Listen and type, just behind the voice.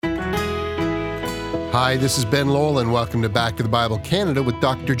Hi, this is Ben Lowell, and welcome to Back to the Bible Canada with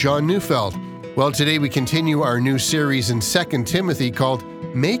Dr. John Neufeld. Well, today we continue our new series in 2 Timothy called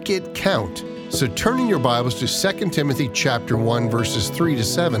Make It Count. So turn in your Bibles to 2 Timothy chapter 1, verses 3 to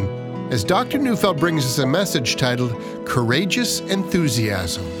 7, as Dr. Neufeld brings us a message titled Courageous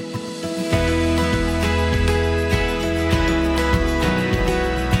Enthusiasm.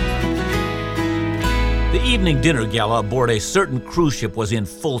 The evening dinner gala aboard a certain cruise ship was in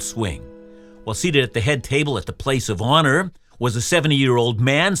full swing. While seated at the head table at the place of honor was a 70-year-old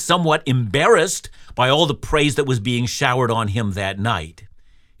man, somewhat embarrassed by all the praise that was being showered on him that night.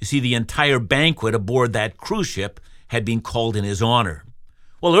 You see, the entire banquet aboard that cruise ship had been called in his honor.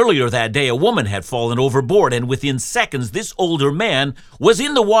 Well, earlier that day, a woman had fallen overboard, and within seconds, this older man was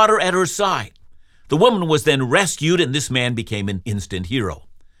in the water at her side. The woman was then rescued, and this man became an instant hero.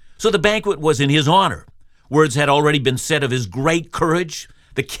 So the banquet was in his honor. Words had already been said of his great courage.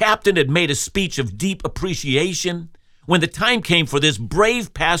 The captain had made a speech of deep appreciation. When the time came for this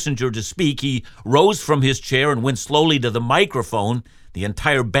brave passenger to speak, he rose from his chair and went slowly to the microphone. The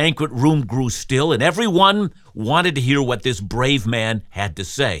entire banquet room grew still, and everyone wanted to hear what this brave man had to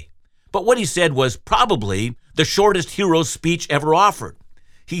say. But what he said was probably the shortest hero speech ever offered.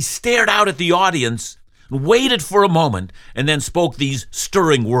 He stared out at the audience, waited for a moment, and then spoke these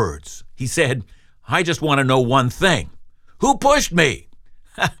stirring words. He said, "I just want to know one thing. Who pushed me?"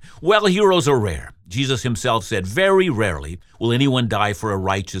 Well, heroes are rare. Jesus himself said, "Very rarely will anyone die for a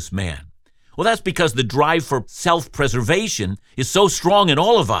righteous man." Well, that's because the drive for self-preservation is so strong in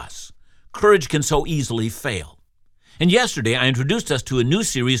all of us. Courage can so easily fail. And yesterday, I introduced us to a new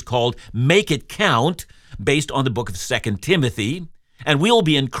series called Make It Count, based on the book of 2 Timothy. And we'll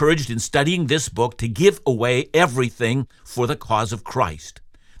be encouraged in studying this book to give away everything for the cause of Christ.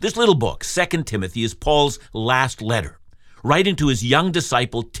 This little book, 2 Timothy, is Paul's last letter, writing to his young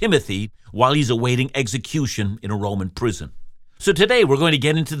disciple Timothy while he's awaiting execution in a Roman prison. So today we're going to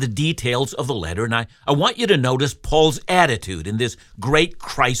get into the details of the letter, and I want you to notice Paul's attitude in this great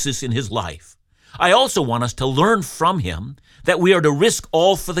crisis in his life. I also want us to learn from him that we are to risk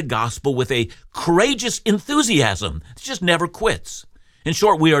all for the gospel with a courageous enthusiasm that just never quits. In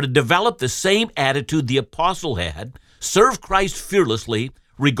short, we are to develop the same attitude the apostle had, serve Christ fearlessly,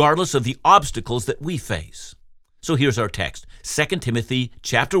 regardless of the obstacles that we face. So here's our text, 2 Timothy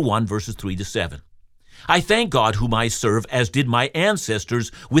chapter 1, verses 3 to 7. "I thank God whom I serve, as did my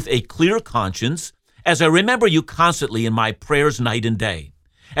ancestors, with a clear conscience, as I remember you constantly in my prayers night and day.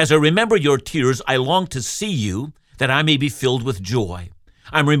 As I remember your tears, I long to see you, that I may be filled with joy.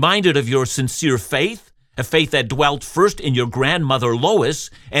 I'm reminded of your sincere faith, a faith that dwelt first in your grandmother Lois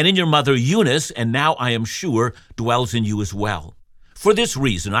and in your mother Eunice, and now I am sure dwells in you as well. For this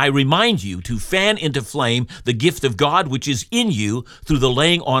reason, I remind you to fan into flame the gift of God which is in you through the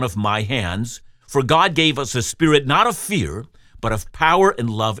laying on of my hands. For God gave us a spirit not of fear, but of power and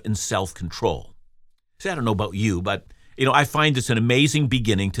love and self-control." See, I don't know about you, but I find this an amazing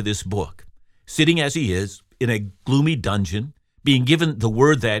beginning to this book. Sitting as he is in a gloomy dungeon, being given the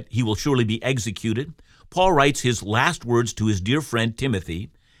word that he will surely be executed, Paul writes his last words to his dear friend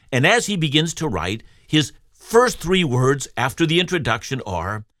Timothy, and as he begins to write, his first three words after the introduction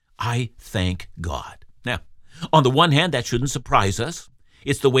are, "I thank God." Now, on the one hand, that shouldn't surprise us.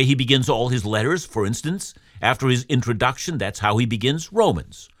 It's the way he begins all his letters. For instance, after his introduction, that's how he begins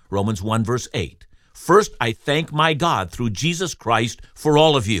Romans 1 verse 8. "First, I thank my God through Jesus Christ for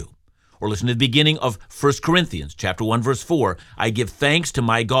all of you." Or listen to the beginning of 1 Corinthians chapter 1 verse 4. "I give thanks to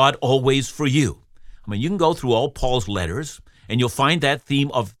my God always for you." You can go through all Paul's letters, and you'll find that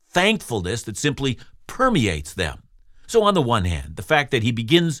theme of thankfulness that simply permeates them. So on the one hand, the fact that he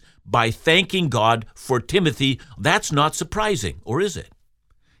begins by thanking God for Timothy, that's not surprising, or is it?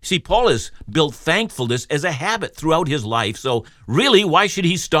 See, Paul has built thankfulness as a habit throughout his life, so really, why should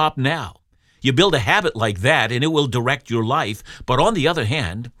he stop now? You build a habit like that, and it will direct your life. But on the other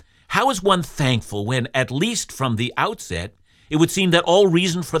hand, how is one thankful when, at least from the outset, it would seem that all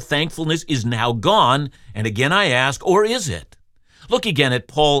reason for thankfulness is now gone? And again I ask, or is it? Look again at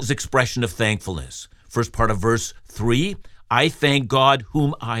Paul's expression of thankfulness. First part of verse 3, "I thank God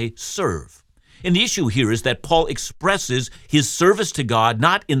whom I serve." And the issue here is that Paul expresses his service to God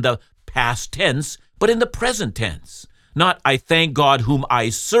not in the past tense, but in the present tense. Not, "I thank God whom I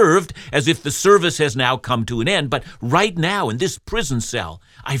served," as if the service has now come to an end, but right now in this prison cell,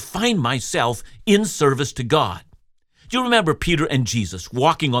 I find myself in service to God. Do you remember Peter and Jesus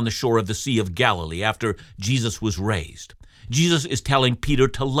walking on the shore of the Sea of Galilee after Jesus was raised? Jesus is telling Peter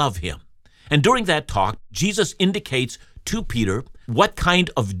to love him. And during that talk, Jesus indicates to Peter what kind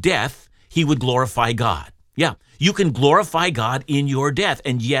of death he would glorify God. Yeah, you can glorify God in your death,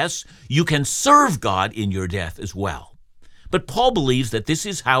 and yes, you can serve God in your death as well. But Paul believes that this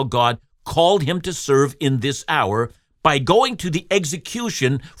is how God called him to serve in this hour, by going to the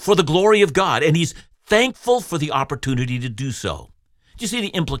execution for the glory of God, and he's thankful for the opportunity to do so. Do you see the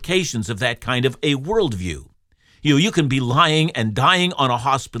implications of that kind of a worldview? You can be lying and dying on a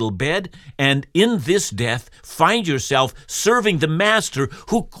hospital bed, and in this death find yourself serving the Master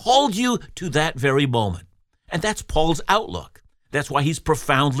who called you to that very moment. And that's Paul's outlook. That's why he's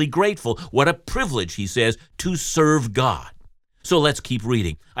profoundly grateful. What a privilege, he says, to serve God. So let's keep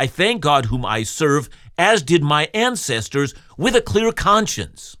reading. I thank God whom I serve, as did my ancestors, with a clear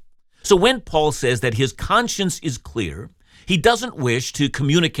conscience. So when Paul says that his conscience is clear, he doesn't wish to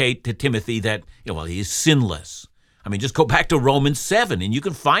communicate to Timothy that, he is sinless. Just go back to Romans 7, and you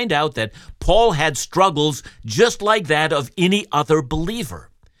can find out that Paul had struggles just like that of any other believer.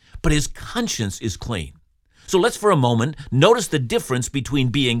 But his conscience is clean. So let's for a moment notice the difference between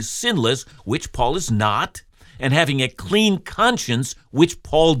being sinless, which Paul is not, and having a clean conscience, which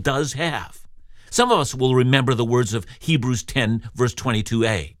Paul does have. Some of us will remember the words of Hebrews 10, verse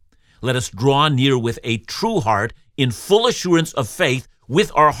 22a. Let us draw near with a true heart in full assurance of faith, with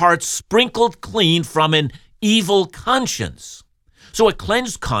our hearts sprinkled clean from an evil conscience. So a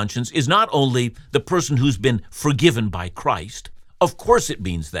cleansed conscience is not only the person who's been forgiven by Christ. Of course it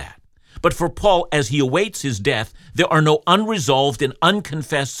means that. But for Paul, as he awaits his death, there are no unresolved and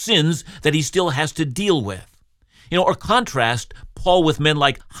unconfessed sins that he still has to deal with. Or contrast Paul with men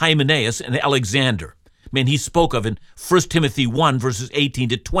like Hymenaeus and Alexander, men he spoke of in 1 Timothy 1, verses 18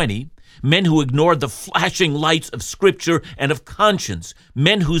 to 20, men who ignored the flashing lights of Scripture and of conscience,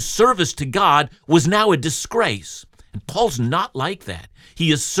 men whose service to God was now a disgrace. And Paul's not like that. He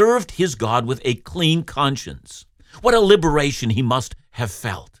has served his God with a clean conscience. What a liberation he must have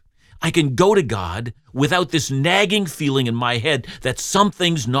felt. I can go to God without this nagging feeling in my head that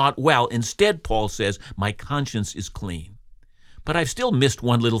something's not well. Instead, Paul says, my conscience is clean. But I've still missed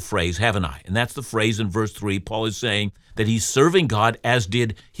one little phrase, haven't I? And that's the phrase in verse 3. Paul is saying that he's serving God as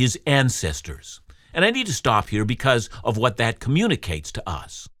did his ancestors. And I need to stop here because of what that communicates to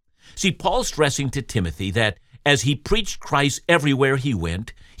us. See, Paul's stressing to Timothy that as he preached Christ everywhere he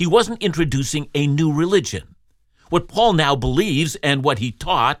went, he wasn't introducing a new religion. What Paul now believes and what he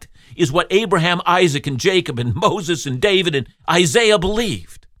taught is what Abraham, Isaac, and Jacob, and Moses, and David, and Isaiah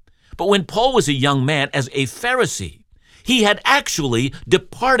believed. But when Paul was a young man as a Pharisee, he had actually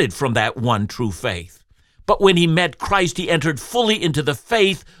departed from that one true faith. But when he met Christ, he entered fully into the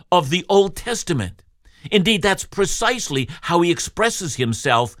faith of the Old Testament. Indeed, that's precisely how he expresses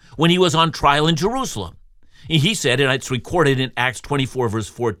himself when he was on trial in Jerusalem. He said, and it's recorded in Acts 24, verse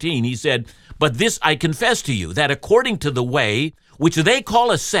 14, he said, "But this I confess to you, that according to the way which they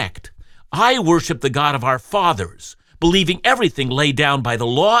call a sect, I worship the God of our fathers, believing everything laid down by the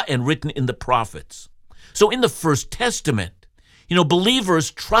law and written in the prophets." So in the First Testament,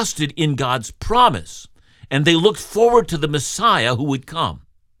 believers trusted in God's promise, and they looked forward to the Messiah who would come.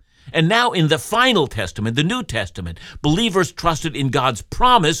 And now in the final Testament, the New Testament, believers trusted in God's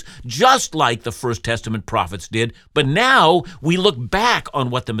promise just like the First Testament prophets did, but now we look back on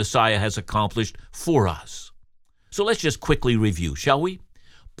what the Messiah has accomplished for us. So let's just quickly review, shall we?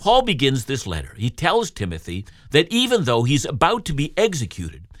 Paul begins this letter. He tells Timothy that even though he's about to be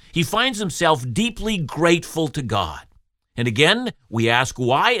executed, he finds himself deeply grateful to God. And again, we ask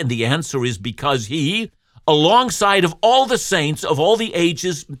why, and the answer is because he, alongside of all the saints of all the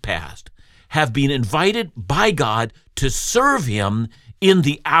ages past, have been invited by God to serve him in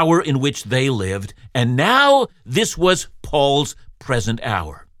the hour in which they lived. And now this was Paul's present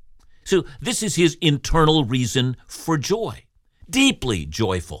hour. So this is his internal reason for joy, deeply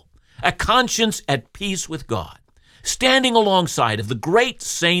joyful, a conscience at peace with God, standing alongside of the great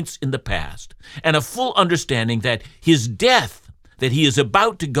saints in the past, and a full understanding that his death that he is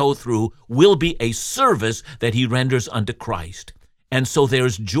about to go through will be a service that he renders unto Christ. And so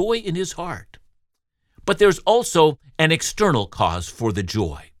there's joy in his heart. But there's also an external cause for the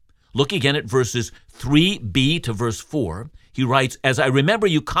joy. Look again at verses 3b to verse 4. He writes, "As I remember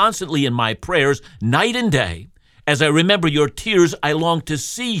you constantly in my prayers, night and day, as I remember your tears, I long to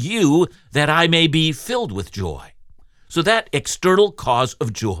see you, that I may be filled with joy." So that external cause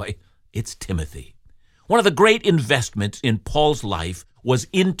of joy, it's Timothy. One of the great investments in Paul's life was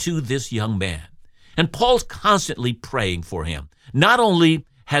into this young man. And Paul's constantly praying for him. Not only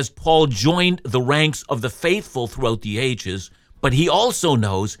has Paul joined the ranks of the faithful throughout the ages, but he also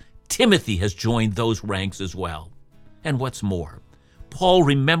knows Timothy has joined those ranks as well. And what's more, Paul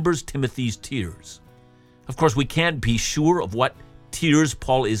remembers Timothy's tears. Of course, we can't be sure of what tears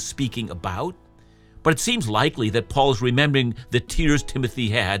Paul is speaking about, But it seems likely that Paul is remembering the tears Timothy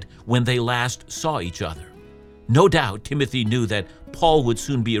had when they last saw each other. No doubt Timothy knew that Paul would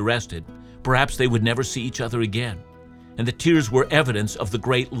soon be arrested. Perhaps they would never see each other again. And the tears were evidence of the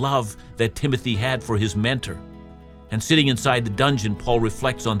great love that Timothy had for his mentor. And sitting inside the dungeon, Paul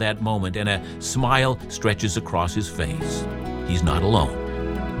reflects on that moment, and a smile stretches across his face. He's not alone.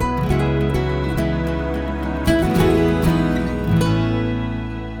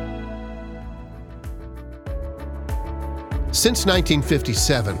 Since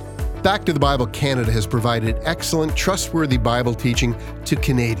 1957, Back to the Bible Canada has provided excellent, trustworthy Bible teaching to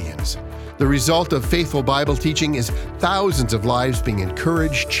Canadians. The result of faithful Bible teaching is thousands of lives being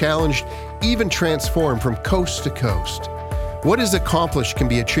encouraged, challenged, even transformed from coast to coast. What is accomplished can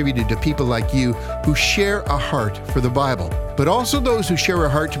be attributed to people like you who share a heart for the Bible, but also those who share a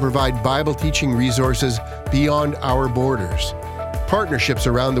heart to provide Bible teaching resources beyond our borders. Partnerships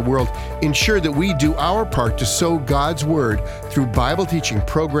around the world ensure that we do our part to sow God's Word through Bible teaching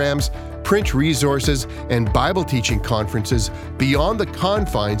programs, print resources, and Bible teaching conferences beyond the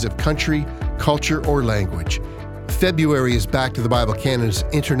confines of country, culture, or language. February is Back to the Bible Canada's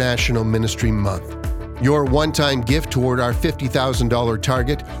International Ministry Month. Your one-time gift toward our $50,000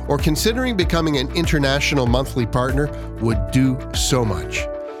 target or considering becoming an international monthly partner would do so much.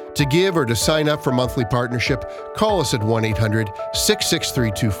 To give or to sign up for monthly partnership, call us at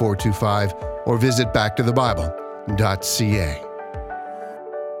 1-800-663-2425 or visit backtothebible.ca.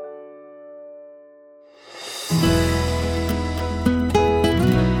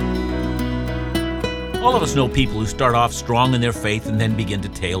 All of us know people who start off strong in their faith and then begin to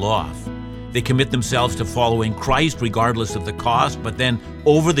tail off. They commit themselves to following Christ regardless of the cost, but then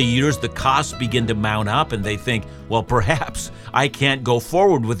over the years the costs begin to mount up and they think, well, perhaps I can't go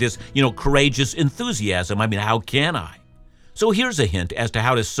forward with this, courageous enthusiasm. How can I? So here's a hint as to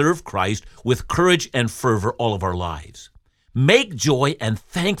how to serve Christ with courage and fervor all of our lives. Make joy and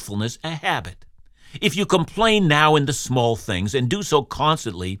thankfulness a habit. If you complain now in the small things and do so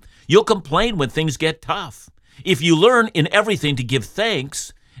constantly, you'll complain when things get tough. If you learn in everything to give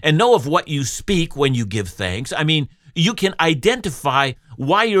thanks and know of what you speak when you give thanks, you can identify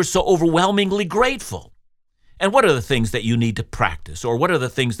why you're so overwhelmingly grateful. And what are the things that you need to practice, or what are the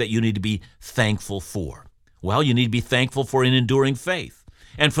things that you need to be thankful for? Well, you need to be thankful for an enduring faith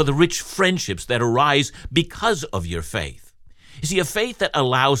and for the rich friendships that arise because of your faith. You see, a faith that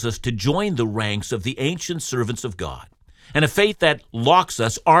allows us to join the ranks of the ancient servants of God, and a faith that locks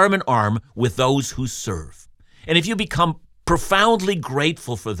us arm in arm with those who serve. And if you become profoundly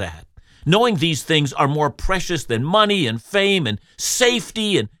grateful for that, knowing these things are more precious than money and fame and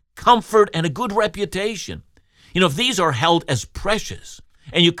safety and comfort and a good reputation, if these are held as precious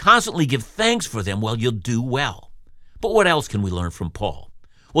and you constantly give thanks for them, well, you'll do well. But what else can we learn from Paul?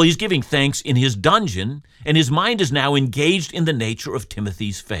 Well, he's giving thanks in his dungeon, and his mind is now engaged in the nature of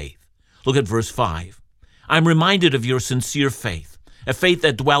Timothy's faith. Look at verse 5. I'm reminded of your sincere faith, a faith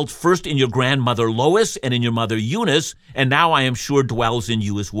that dwelt first in your grandmother Lois and in your mother Eunice, and now I am sure dwells in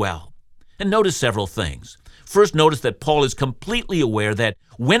you as well. And notice several things. First, notice that Paul is completely aware that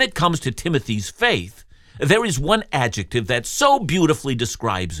when it comes to Timothy's faith, there is one adjective that so beautifully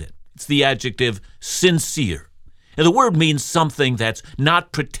describes it. It's the adjective sincere. And the word means something that's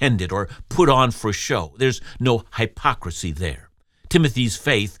not pretended or put on for show. There's no hypocrisy there. Timothy's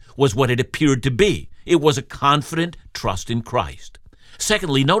faith was what it appeared to be. It was a confident trust in Christ.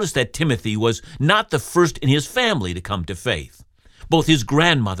 Secondly, notice that Timothy was not the first in his family to come to faith. Both his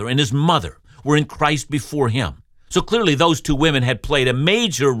grandmother and his mother were in Christ before him. So clearly those two women had played a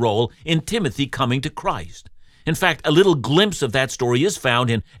major role in Timothy coming to Christ. In fact, a little glimpse of that story is found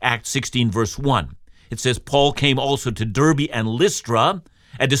in Acts 16, verse 1. It says, Paul came also to Derbe and Lystra.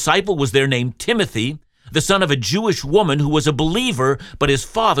 A disciple was there named Timothy, the son of a Jewish woman who was a believer, but his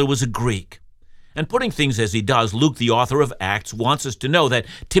father was a Greek. And putting things as he does, Luke, the author of Acts, wants us to know that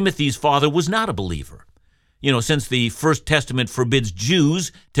Timothy's father was not a believer. Since the First Testament forbids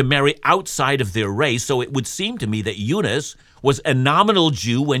Jews to marry outside of their race, so it would seem to me that Eunice was a nominal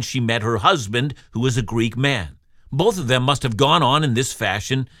Jew when she met her husband, who was a Greek man. Both of them must have gone on in this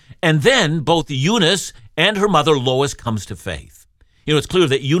fashion, and then both Eunice and her mother Lois comes to faith. It's clear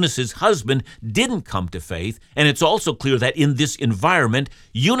that Eunice's husband didn't come to faith, and it's also clear that in this environment,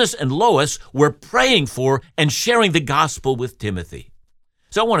 Eunice and Lois were praying for and sharing the gospel with Timothy.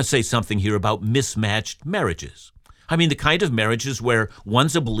 So I want to say something here about mismatched marriages. The kind of marriages where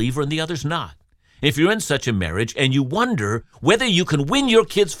one's a believer and the other's not. If you're in such a marriage and you wonder whether you can win your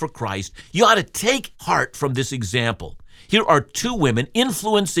kids for Christ, you ought to take heart from this example. Here are two women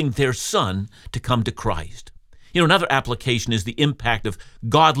influencing their son to come to Christ. Another application is the impact of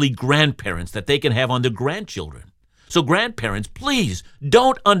godly grandparents that they can have on their grandchildren. So grandparents, please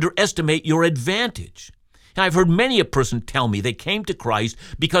don't underestimate your advantage. Now, I've heard many a person tell me they came to Christ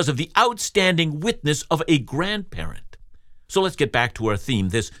because of the outstanding witness of a grandparent. So let's get back to our theme,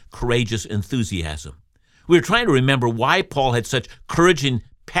 this courageous enthusiasm. We're trying to remember why Paul had such courage and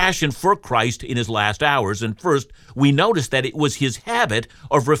passion for Christ in his last hours. And first, we notice that it was his habit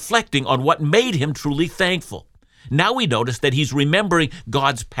of reflecting on what made him truly thankful. Now we notice that he's remembering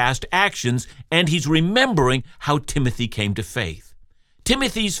God's past actions, and he's remembering how Timothy came to faith.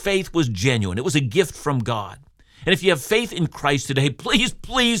 Timothy's faith was genuine. It was a gift from God. And if you have faith in Christ today, please,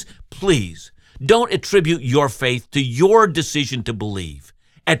 please, please, don't attribute your faith to your decision to believe.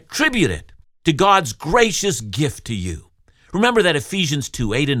 Attribute it to God's gracious gift to you. Remember that Ephesians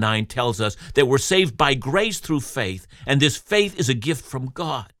 2:8-9 tells us that we're saved by grace through faith, and this faith is a gift from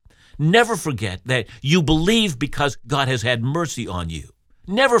God. Never forget that you believe because God has had mercy on you.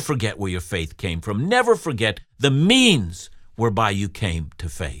 Never forget where your faith came from. Never forget the means whereby you came to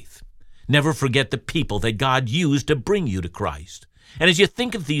faith. Never forget the people that God used to bring you to Christ. And as you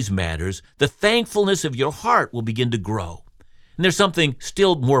think of these matters, the thankfulness of your heart will begin to grow. And there's something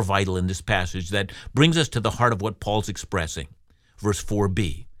still more vital in this passage that brings us to the heart of what Paul's expressing. Verse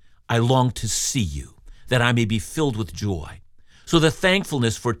 4b, I long to see you, that I may be filled with joy. So the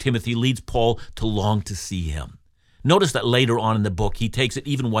thankfulness for Timothy leads Paul to long to see him. Notice that later on in the book, he takes it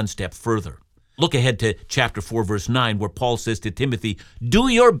even one step further. Look ahead to chapter 4, verse 9, where Paul says to Timothy, do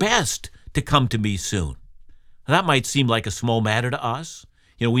your best to come to me soon. Now, that might seem like a small matter to us.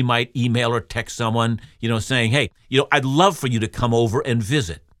 We might email or text someone, saying, hey, I'd love for you to come over and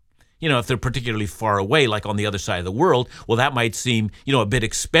visit. If they're particularly far away, like on the other side of the world, well, that might seem, a bit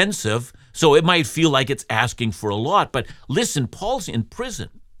expensive. So it might feel like it's asking for a lot. But listen, Paul's in prison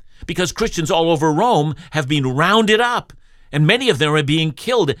because Christians all over Rome have been rounded up, and many of them are being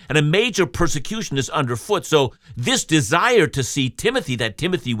killed, and a major persecution is underfoot. So this desire to see Timothy, that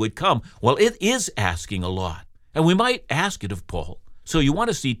Timothy would come, well, it is asking a lot. And we might ask it of Paul. So you want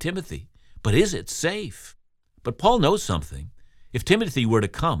to see Timothy, but is it safe? But Paul knows something. If Timothy were to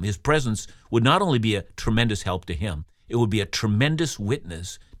come, his presence would not only be a tremendous help to him, it would be a tremendous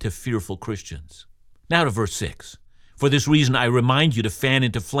witness to fearful Christians. Now to verse 6. For this reason I remind you to fan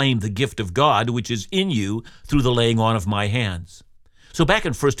into flame the gift of God which is in you through the laying on of my hands. So back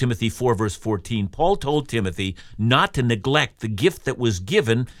in 1 Timothy 4, verse 14, Paul told Timothy not to neglect the gift that was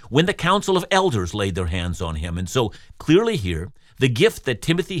given when the council of elders laid their hands on him. And so clearly here, the gift that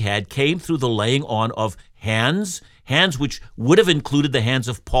Timothy had came through the laying on of hands which would have included the hands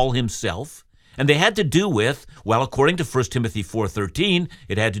of Paul himself. And they had to do with, well, according to 1 Timothy 4:13,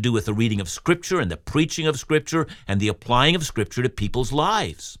 it had to do with the reading of Scripture and the preaching of Scripture and the applying of Scripture to people's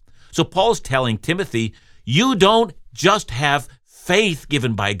lives. So Paul's telling Timothy, you don't just have faith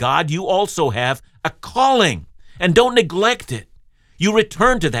given by God, you also have a calling, and don't neglect it. You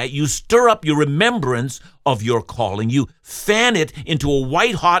return to that. You stir up your remembrance of your calling. You fan it into a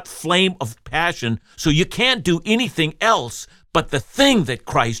white-hot flame of passion so you can't do anything else but the thing that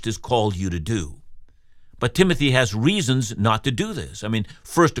Christ has called you to do. But Timothy has reasons not to do this.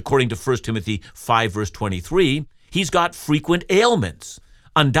 First, according to 1 Timothy 5, verse 23, he's got frequent ailments.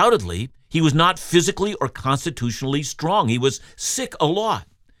 Undoubtedly, he was not physically or constitutionally strong. He was sick a lot.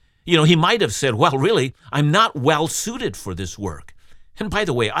 He might have said, well, really, I'm not well suited for this work. And by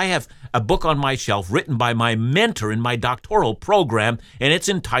the way, I have a book on my shelf written by my mentor in my doctoral program, and it's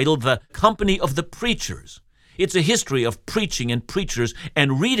entitled The Company of the Preachers. It's a history of preaching and preachers,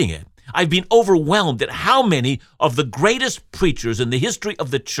 and reading it, I've been overwhelmed at how many of the greatest preachers in the history of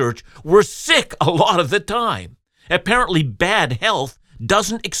the church were sick a lot of the time. Apparently, bad health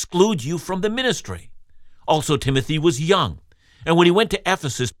doesn't exclude you from the ministry. Also, Timothy was young. And when he went to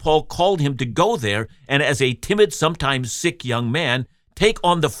Ephesus, Paul called him to go there and, as a timid, sometimes sick young man, take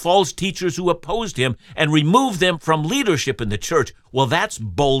on the false teachers who opposed him and remove them from leadership in the church. Well, that's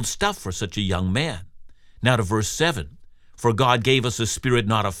bold stuff for such a young man. Now to verse 7. For God gave us a spirit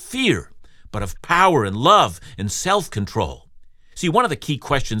not of fear, but of power and love and self-control. See, one of the key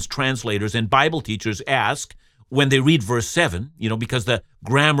questions translators and Bible teachers ask when they read verse 7, because the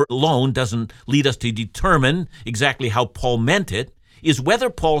grammar alone doesn't lead us to determine exactly how Paul meant it, is whether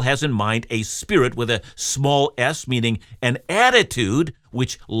Paul has in mind a spirit with a small s, meaning an attitude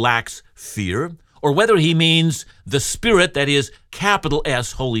which lacks fear, or whether he means the Spirit that is capital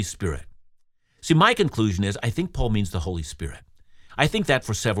S, Holy Spirit. See, my conclusion is I think Paul means the Holy Spirit. I think that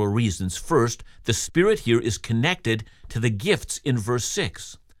for several reasons. First, the Spirit here is connected to the gifts in verse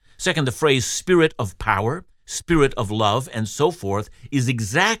 6. Second, the phrase Spirit of power, Spirit of love, and so forth is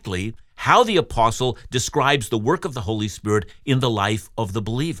exactly how the apostle describes the work of the Holy Spirit in the life of the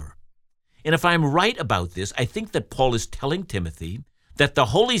believer. And if I'm right about this, I think that Paul is telling Timothy that the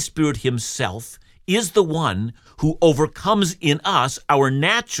Holy Spirit himself is the one who overcomes in us our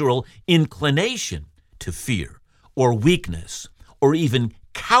natural inclination to fear or weakness or even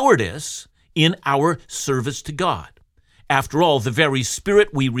cowardice in our service to God. After all, the very Spirit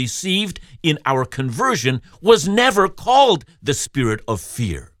we received in our conversion was never called the spirit of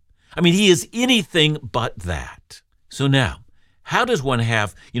fear. I mean, he is anything but that. So now, how does one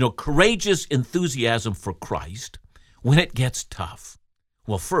have, courageous enthusiasm for Christ when it gets tough?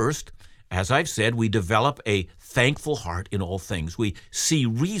 Well, first, as I've said, we develop a thankful heart in all things. We see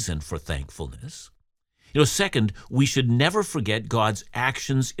reason for thankfulness. Second, we should never forget God's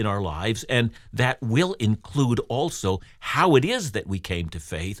actions in our lives, and that will include also how it is that we came to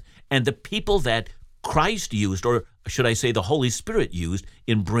faith and the people that Christ used, or should I say the Holy Spirit used,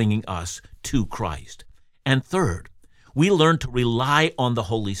 in bringing us to Christ. And third, we learn to rely on the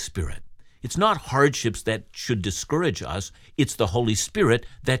Holy Spirit. It's not hardships that should discourage us, it's the Holy Spirit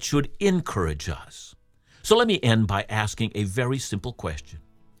that should encourage us. So let me end by asking a very simple question.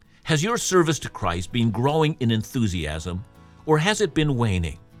 Has your service to Christ been growing in enthusiasm, or has it been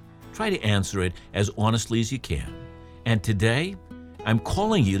waning? Try to answer it as honestly as you can. And today, I'm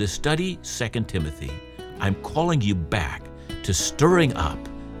calling you to study 2 Timothy. I'm calling you back to stirring up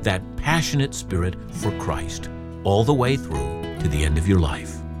that passionate spirit for Christ all the way through to the end of your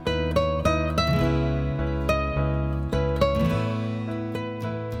life.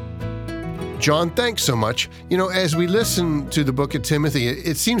 John, thanks so much. As we listen to the book of Timothy,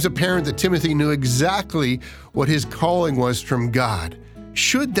 it seems apparent that Timothy knew exactly what his calling was from God.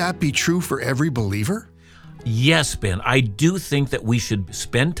 Should that be true for every believer? Yes, Ben. I do think that we should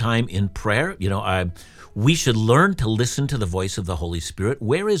spend time in prayer. We should learn to listen to the voice of the Holy Spirit.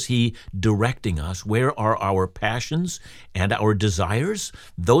 Where is He directing us? Where are our passions and our desires?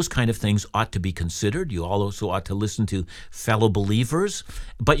 Those kind of things ought to be considered. You also ought to listen to fellow believers,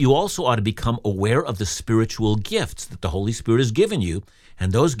 but you also ought to become aware of the spiritual gifts that the Holy Spirit has given you,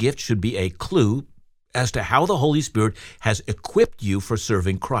 and those gifts should be a clue as to how the Holy Spirit has equipped you for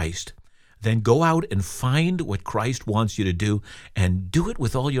serving Christ. Then go out and find what Christ wants you to do, and do it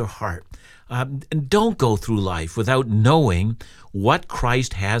with all your heart. And don't go through life without knowing what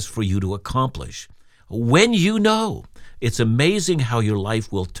Christ has for you to accomplish. When you know, it's amazing how your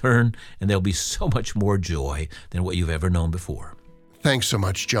life will turn, and there'll be so much more joy than what you've ever known before. Thanks so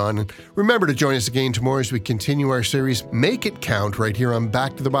much, John. And remember to join us again tomorrow as we continue our series, Make It Count, right here on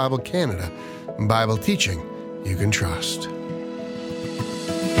Back to the Bible Canada. Bible teaching you can trust.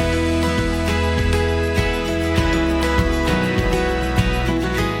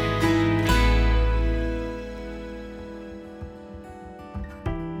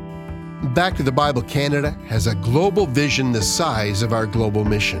 Back to the Bible Canada has a global vision the size of our global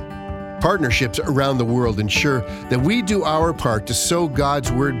mission. Partnerships around the world ensure that we do our part to sow God's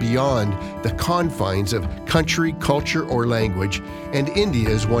Word beyond the confines of country, culture, or language, and India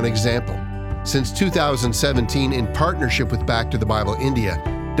is one example. Since 2017, in partnership with Back to the Bible India,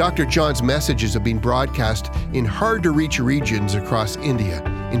 Dr. John's messages have been broadcast in hard-to-reach regions across India,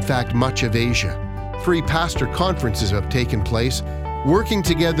 in fact, much of Asia. 3 pastor conferences have taken place, working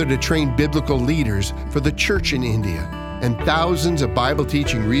together to train biblical leaders for the church in India, and thousands of Bible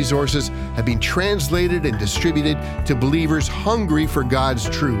teaching resources have been translated and distributed to believers hungry for God's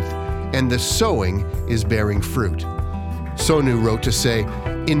truth, and the sowing is bearing fruit. Sonu wrote to say,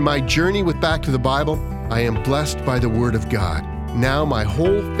 "In my journey with Back to the Bible, I am blessed by the Word of God. Now my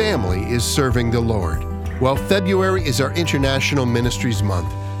whole family is serving the Lord." Well, February is our International Ministries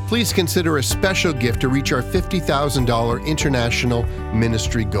Month. Please consider a special gift to reach our $50,000 international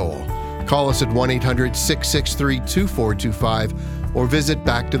ministry goal. Call us at 1-800-663-2425 or visit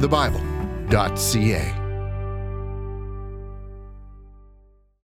backtothebible.ca.